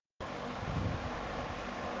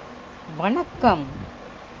வணக்கம்.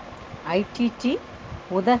 IDD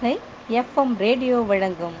Udhagai FM radio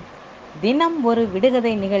வழங்கும் தினம் ஒரு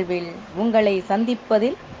விடுகதை நிகழ்வில் உங்களை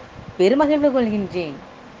சந்திப்பதில் பெருமகிழ்வு கொள்கின்றேன்.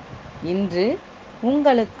 இன்று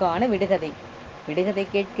உங்களுக்கான விடுகதை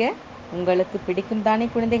கேட்க உங்களுக்கு பிடிக்கும் தானே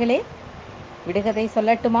குழந்தைகளே? விடுகதை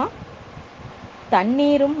சொல்லட்டுமா?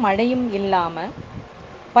 தண்ணீரும் மழையும் இல்லாம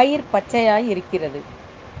பயிர் பச்சையாய் இருக்கிறது.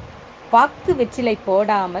 பாக்கு வெற்றிலை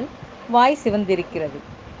போடாமல் வாய் சிவந்திருக்கிறது.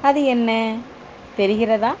 அது என்ன?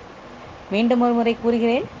 தெரிகிறதா? மீண்டும் ஒரு முறை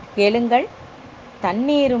கூறுகிறேன், கேளுங்கள்.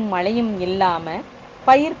 தண்ணீரும் மழையும் இல்லாம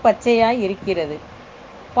பயிர் பச்சையாய் இருக்கிறது.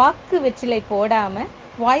 பாக்கு வெற்றிலை போடாம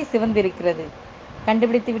வாய் சிவந்திருக்கிறது.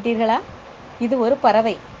 கண்டுபிடித்து விட்டீர்களா? இது ஒரு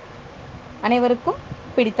பறவை. அனைவருக்கும்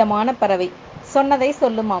பிடித்தமான பறவை. சொன்னதை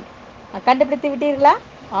சொல்லுமாம். கண்டுபிடித்து விட்டீர்களா?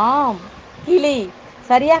 ஆம், கிளி.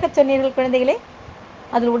 சரியாக சொன்னீர்கள் குழந்தைகளே.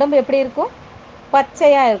 அதில் உடம்பு எப்படி இருக்கும்?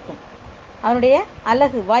 பச்சையா இருக்கும். அதனுடைய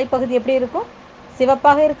அலகு வாய்ப்பகுதி எப்படி இருக்கும்?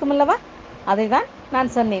 சிவப்பாக இருக்கும் அல்லவா? அதை தான் நான்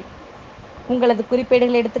சொன்னேன். உங்களது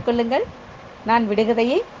குறிப்பேடுகளை எடுத்துக்கொள்ளுங்கள். நான்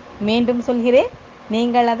விடுகதையை மீண்டும் சொல்கிறேன்.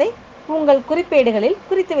 நீங்கள் அதை உங்கள் குறிப்பேடுகளில்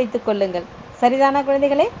குறித்து வைத்துக் கொள்ளுங்கள். சரிதானா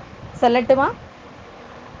குழந்தைகளே? சொல்லட்டுமா?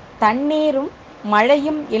 தண்ணீரும்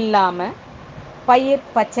மழையும் இல்லாம பயிர்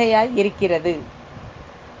பச்சையாய் இருக்கிறது.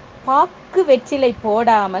 பாக்கு வெற்றிலை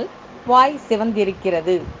போடாமல் வாய்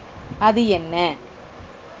சிவந்திருக்கிறது. அது என்ன?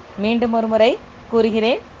 மீண்டும் ஒரு முறை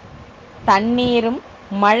கூறுகிறேன். தண்ணீரும்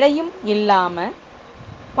மழையும் இல்லாம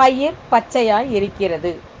பயிர் பச்சையாய்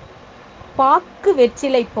இருக்கிறது. பாக்கு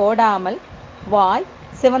வெற்றிலை போடாமல் வாய்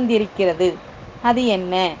சிவந்திருக்கிறது. அது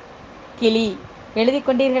என்ன? கிளி. எழுதி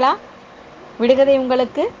கொண்டீர்களா? விடுகதை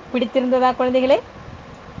உங்களுக்கு பிடித்திருந்ததா குழந்தைகளே?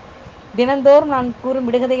 தினந்தோறும் நான் கூறும்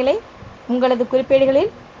விடுகதைகளை உங்களது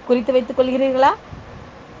குறிப்பேடுகளில் குறித்து வைத்துக் கொள்கிறீர்களா?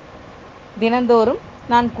 தினந்தோறும்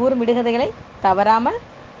நான் கூறும் விடுகதைகளை தவறாமல்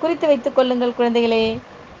குறித்து வைத்துக் கொள்ளுங்கள் குழந்தைகளே.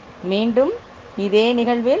 மீண்டும் இதே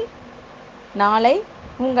நிகழ்வில் நாளை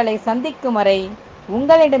உங்களை சந்திக்கும் வரை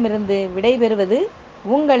உங்களிடமிருந்து விடைபெறுவது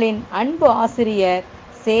உங்களின் அன்பு ஆசிரியர்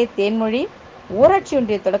சே. தேன்மொழி, ஊராட்சி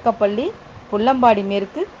ஒன்றிய தொடக்கப்பள்ளி, புல்லம்பாடி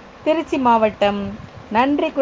மேற்கு, திருச்சி மாவட்டம். நன்றி.